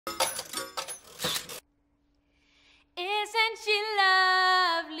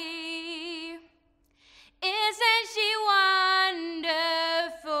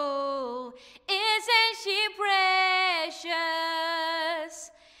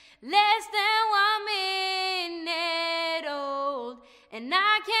And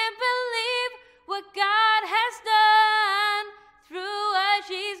I can't believe what God has done through her.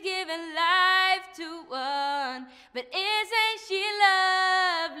 She's given life to one. But isn't she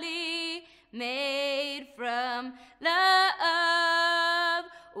lovely, made from love?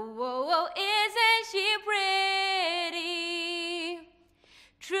 Whoa, isn't she pretty?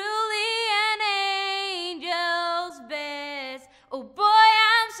 Truly an angel's best. Oh boy,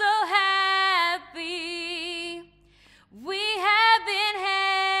 I'm so happy. We have been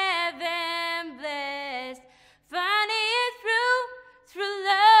heaven blessed. Finding it through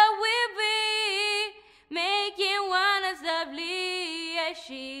love we'll be, making one as lovely as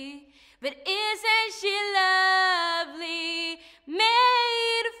she. But isn't she lovely,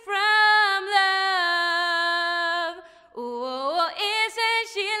 made from love? Oh, isn't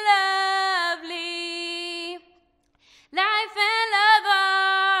she lovely? Life and love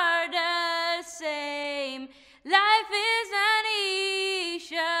are the same. Life is an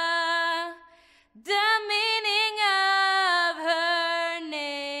Isha, the meaning of her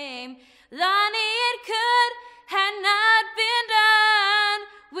name. Lonnie, it could have not been done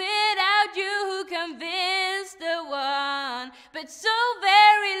without you who convinced the one. But so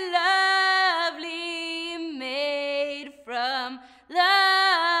very lovely, made from love.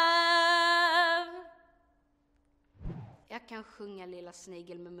 Jag kan sjunga Lilla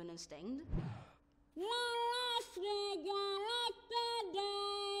snigel med munnen stängd. Lilla snigel, akta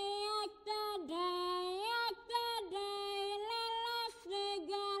dig, akta dig.